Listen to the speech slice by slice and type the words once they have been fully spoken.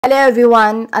Hello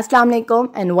everyone, Assalamu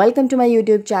alaikum and welcome to my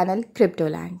YouTube channel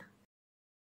Cryptoland.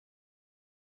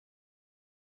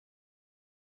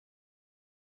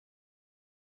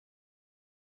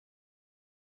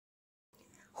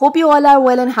 Hope you all are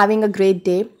well and having a great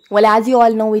day. Well, as you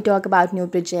all know, we talk about new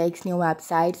projects, new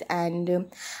websites, and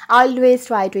I always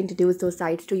try to introduce those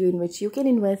sites to you in which you can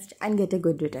invest and get a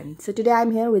good return. So today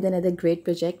I'm here with another great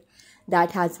project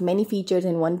that has many features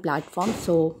in one platform.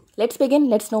 So let's begin.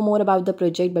 Let's know more about the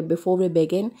project. But before we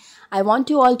begin, I want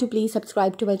you all to please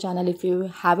subscribe to my channel if you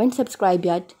haven't subscribed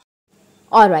yet.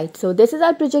 Alright, so this is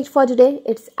our project for today.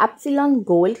 It's Epsilon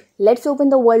Gold. Let's open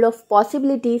the world of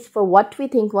possibilities for what we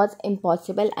think was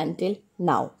impossible until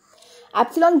now.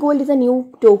 Epsilon Gold is a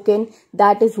new token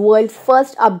that is world's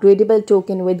first upgradable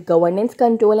token with governance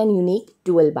control and unique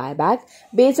dual buyback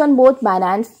based on both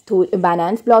Binance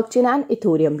blockchain and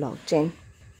ETHEREUM blockchain.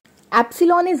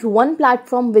 Epsilon is one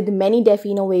platform with many dev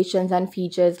innovations and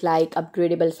features like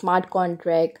upgradable smart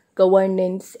contract,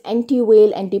 governance,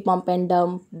 anti-whale, anti-pump and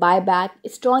dump, buyback,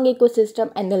 strong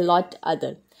ecosystem and a lot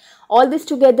other. All this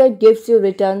together gives you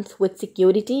returns with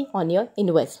security on your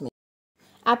investment.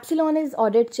 Epsilon is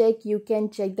audit check. You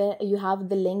have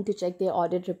the link to check their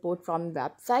audit report from the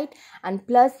website, and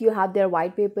plus you have their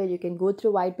white paper. You can go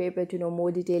through white paper to know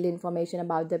more detailed information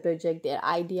about the project, their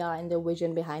idea and the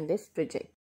vision behind this project.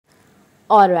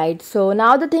 Alright, so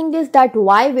now the thing is that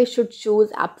why we should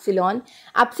choose Epsilon.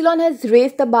 Epsilon has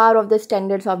raised the bar of the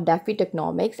standards of DeFi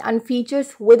tokenomics and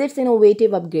features with its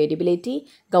innovative upgradability,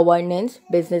 governance,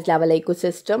 business level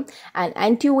ecosystem, and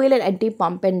anti-whale and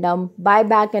anti-pump and dump,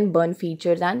 buyback and burn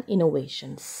features and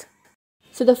innovations.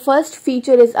 So the first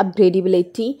feature is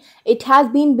upgradability. It has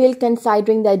been built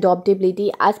considering the adaptability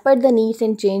as per the needs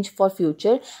and change for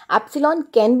future. Epsilon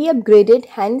can be upgraded,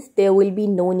 hence there will be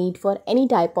no need for any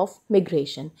type of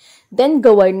migration. Then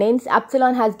governance.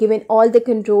 Epsilon has given all the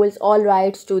controls, all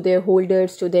rights to their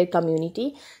holders, to their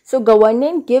community. So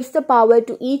governance gives the power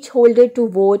to each holder to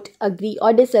vote, agree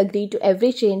or disagree to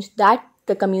every change that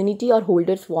the community or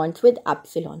holders wants with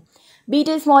Epsilon. Be it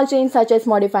a small change such as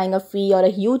modifying a fee or a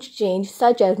huge change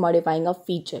such as modifying a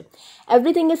feature.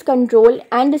 Everything is controlled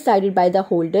and decided by the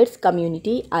holders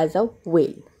community as a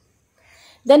whole.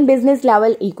 Then business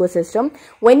level ecosystem.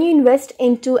 When you invest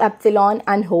into Epsilon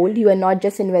and hold, you are not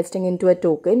just investing into a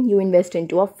token, you invest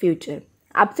into a future.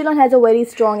 Epsilon has a very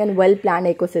strong and well-planned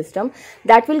ecosystem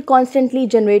that will constantly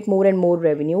generate more and more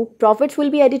revenue. Profits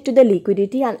will be added to the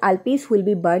liquidity and LPs will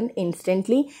be burned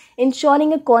instantly,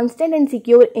 ensuring a constant and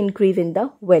secure increase in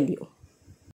the value.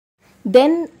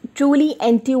 Then truly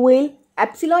anti-whale.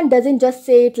 Epsilon doesn't just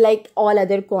say it like all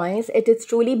other coins, it is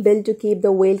truly built to keep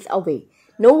the whales away.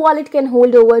 No wallet can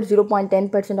hold over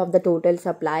 0.10% of the total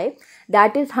supply.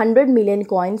 That is 100 million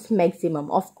coins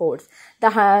maximum, of course.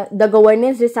 The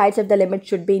governance decides if the limit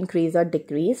should be increased or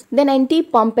decreased. Then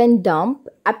anti-pump and dump.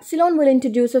 Epsilon will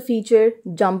introduce a feature,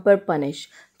 Jumper Punish.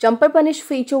 Jumper Punish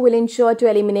feature will ensure to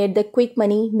eliminate the quick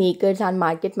money makers and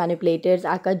market manipulators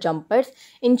aka jumpers,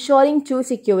 ensuring true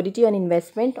security on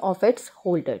investment of its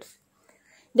holders.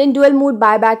 Then dual mode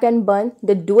buyback and burn.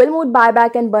 The dual mode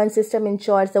buyback and burn system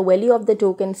ensures the value of the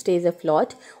token stays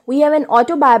afloat. We have an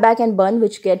auto buyback and burn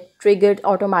which get triggered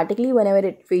automatically whenever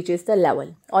it reaches the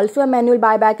level. Also a manual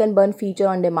buyback and burn feature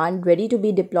on demand ready to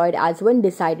be deployed as when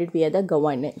decided via the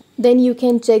governance. Then you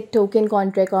can check token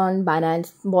contract on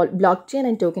Binance blockchain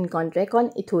and token contract on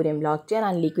ETHEREUM blockchain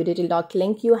and liquidity lock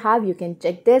link you have. You can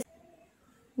check this.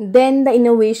 Then the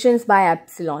innovations by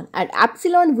Epsilon. At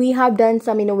Epsilon, we have done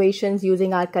some innovations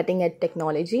using our cutting edge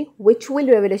technology, which will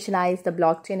revolutionize the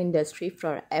blockchain industry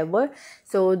forever.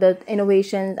 So the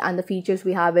innovations and the features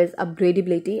we have is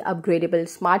upgradability, upgradable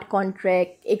smart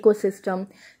contract, ecosystem,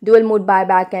 dual mode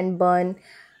buyback and burn,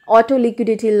 auto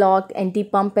liquidity lock,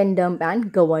 anti-pump and dump,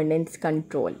 and governance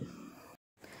control.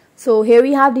 So here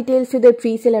we have details to the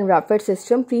presale and refer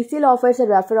system. Presale offers a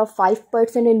refer of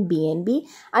 5% in BNB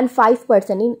and 5%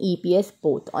 in EPS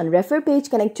both. On refer page,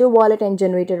 connect your wallet and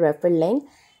generate a refer link.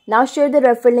 Now share the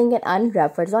refer link and earn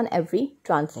refers on every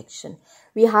transaction.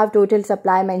 We have total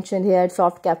supply mentioned here,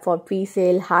 soft cap for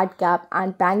presale, hard cap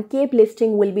and pancake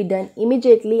listing will be done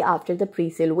immediately after the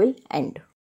presale will end.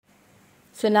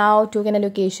 So now token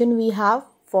allocation we have.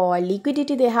 For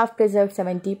liquidity they have preserved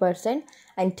 70%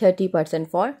 and 30%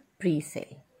 for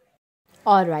pre-sale.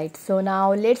 Alright, so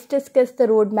now let's discuss the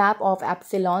roadmap of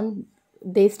Epsilon.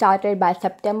 They started by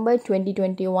September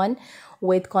 2021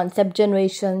 with concept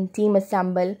generation, team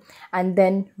assemble, and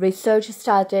then research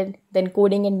started, then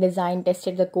coding and design,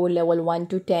 tested the code level 1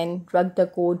 to 10, drugged the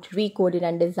code, recoded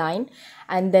and designed,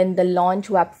 and then the launch,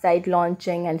 website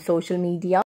launching and social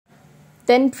media.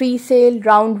 Then pre-sale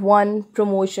round 1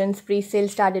 promotions. Pre-sale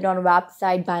started on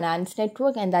website Binance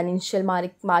network, and then initial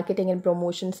marketing and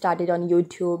promotion started on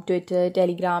YouTube, Twitter,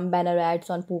 Telegram, banner ads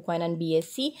on PooCoin and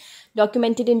BSC.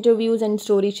 Documented interviews and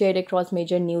stories shared across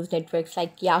major news networks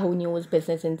like Yahoo News,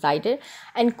 Business Insider.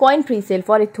 And coin pre-sale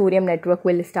for Ethereum network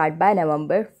will start by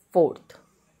November 4th.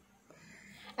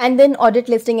 And then audit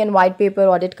listing and white paper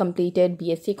audit completed,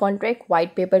 BSC contract,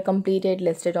 white paper completed,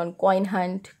 listed on Coin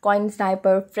Hunt, Coin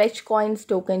Sniper, Fresh Coins,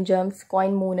 Token Jumps,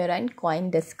 Coin Mooner and Coin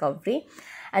Discovery.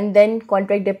 And then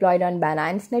contract deployed on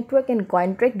Binance network and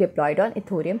contract deployed on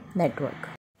Ethereum network.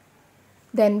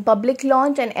 Then public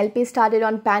launch and LP started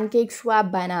on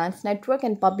PancakeSwap Binance network,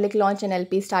 and public launch and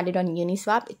LP started on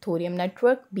Uniswap Ethereum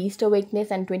network. Beast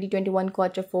Awakeness and 2021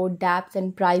 Q4 dApps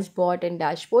and price bot and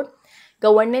dashboard.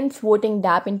 Governance voting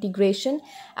dApp integration,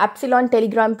 Epsilon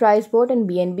Telegram price bot and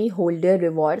BNB holder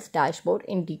rewards dashboard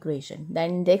integration.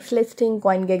 Then index listing,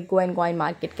 CoinGecko and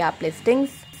CoinMarketCap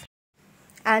listings.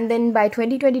 And then by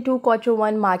 2022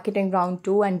 Q1 marketing round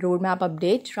 2 and roadmap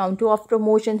update, round 2 of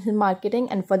promotions in marketing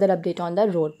and further update on the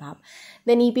roadmap.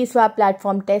 Then EPSwap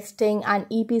platform testing and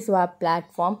EPSwap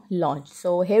platform launch.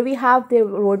 So here we have the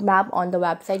roadmap on the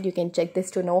website. You can check this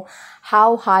to know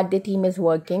how hard the team is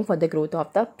working for the growth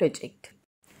of the project.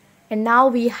 And now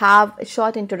we have a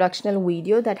short introductional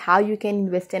video that how you can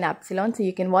invest in Epsilon. So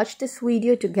you can watch this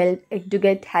video to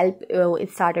get help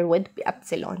started with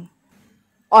Epsilon.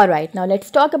 Alright, now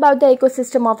let's talk about the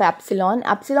ecosystem of Epsilon.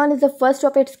 Epsilon is the first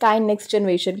of its kind next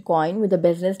generation coin with a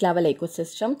business level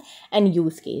ecosystem and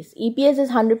use case. EPS is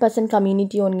 100%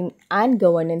 community owned and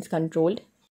governance controlled.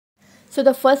 So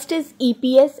the first is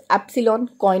EPS, Epsilon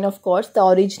coin, of course, the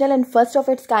original and first of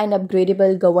its kind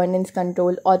upgradable governance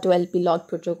controlled auto LP lock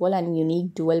protocol and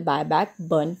unique dual buyback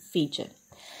burn feature.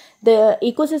 The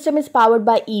ecosystem is powered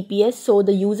by EPS, so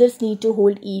the users need to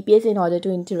hold EPS in order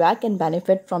to interact and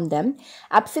benefit from them.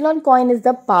 Epsilon coin is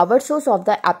the power source of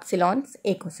the Epsilon's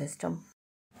ecosystem.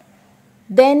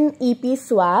 Then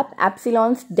EPSwap,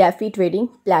 Epsilon's DeFi trading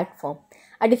platform.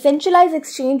 A decentralized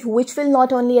exchange which will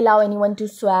not only allow anyone to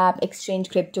swap, exchange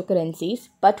cryptocurrencies,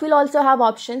 but will also have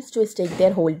options to stake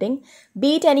their holding.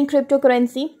 Be it any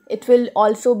cryptocurrency, it will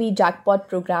also be jackpot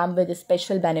program with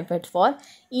special benefits for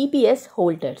EPS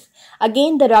holders.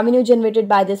 Again, the revenue generated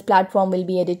by this platform will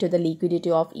be added to the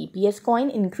liquidity of EPS coin,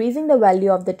 increasing the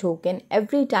value of the token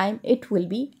every time it will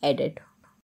be added.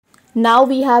 Now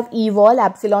we have EWall,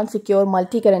 Epsilon Secure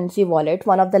Multi-Currency Wallet.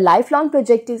 One of the lifelong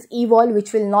projects is EWall,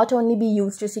 which will not only be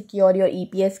used to secure your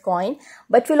EPS coin,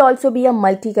 but will also be a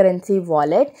multi-currency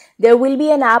wallet. There will be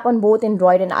an app on both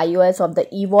Android and iOS of the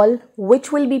EWall,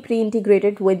 which will be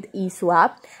pre-integrated with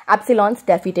eSwap, Epsilon's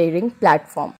DeFi trading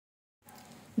platform.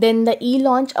 Then the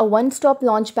ELaunch, a one-stop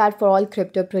launchpad for all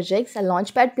crypto projects, a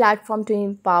launchpad platform to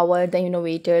empower the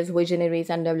innovators,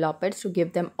 visionaries and developers to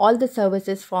give them all the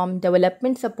services from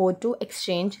development support to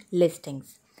exchange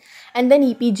listings. And then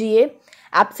EPGA,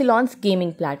 Epsilon's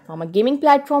gaming platform, a gaming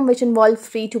platform which involves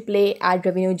free-to-play ad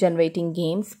revenue generating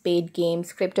games, paid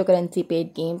games, cryptocurrency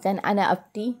paid games and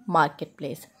NFT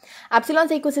marketplace.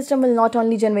 Epsilon's ecosystem will not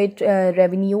only generate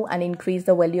revenue and increase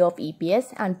the value of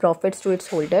EPS and profits to its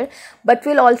holder, but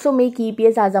will also make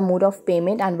EPS as a mode of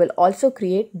payment and will also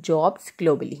create jobs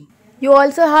globally. You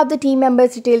also have the team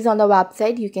members details on the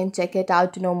website. You can check it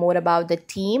out to know more about the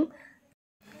team.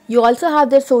 You also have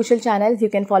their social channels. You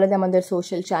can follow them on their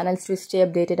social channels to stay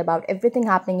updated about everything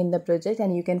happening in the project,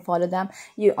 and you can follow them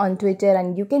on Twitter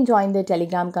and you can join their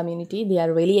Telegram community. They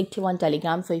are really active on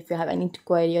Telegram, so if you have any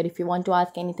query or if you want to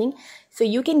ask anything, so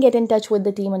you can get in touch with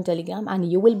the team on Telegram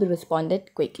and you will be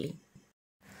responded quickly.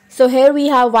 So here we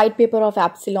have white paper of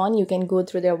Epsilon. You can go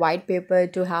through their white paper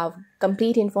to have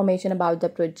complete information about the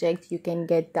project. You can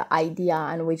get the idea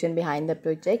and vision behind the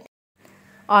project.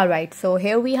 Alright, so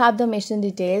here we have the mission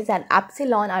details. At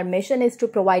Epsilon, our mission is to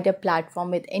provide a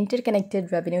platform with interconnected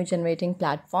revenue generating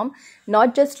platform,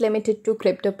 not just limited to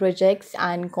crypto projects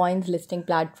and coins listing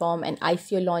platform and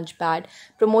ICO launchpad,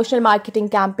 promotional marketing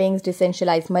campaigns,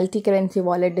 decentralized multi-currency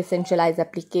wallet, decentralized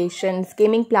applications,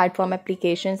 gaming platform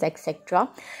applications, etc.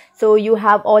 So you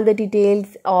have all the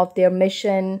details of their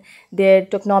mission, their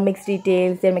tokenomics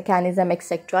details, their mechanism,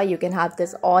 etc. You can have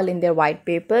this all in their white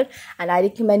paper, and I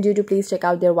recommend you to please check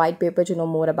out their white paper to know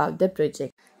more about the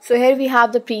project. So here we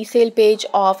have the pre-sale page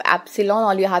of Epsilon.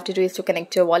 All you have to do is to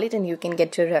connect your wallet and you can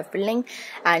get your referral link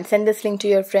and send this link to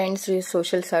your friends, to your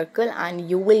social circle, and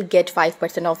you will get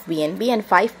 5% of BNB and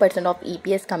 5% of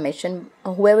EPS commission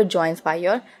whoever joins by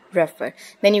your refer.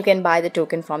 Then you can buy the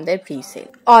token from their pre-sale.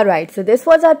 Alright, so this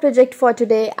was our project for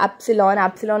today, Epsilon.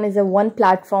 Epsilon is a one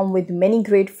platform with many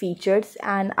great features,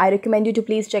 and I recommend you to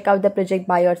please check out the project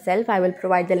by yourself. I will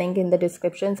provide the link in the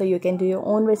description so you can do your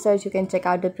own research. You can check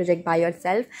out the project by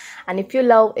yourself, and if you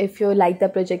like the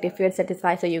project, if you're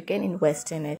satisfied, so you can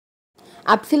invest in it.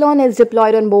 Epsilon is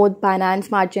deployed on both Binance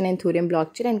Smart Chain and ETHEREUM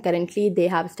Blockchain, and currently they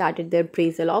have started their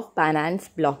pre-sale of Binance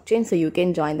Blockchain, so you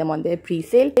can join them on their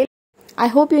pre-sale. I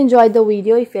hope you enjoyed the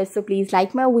video. If yes, so please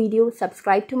like my video,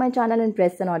 subscribe to my channel and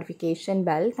press the notification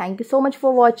bell. Thank you so much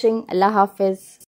for watching. Allah Hafiz.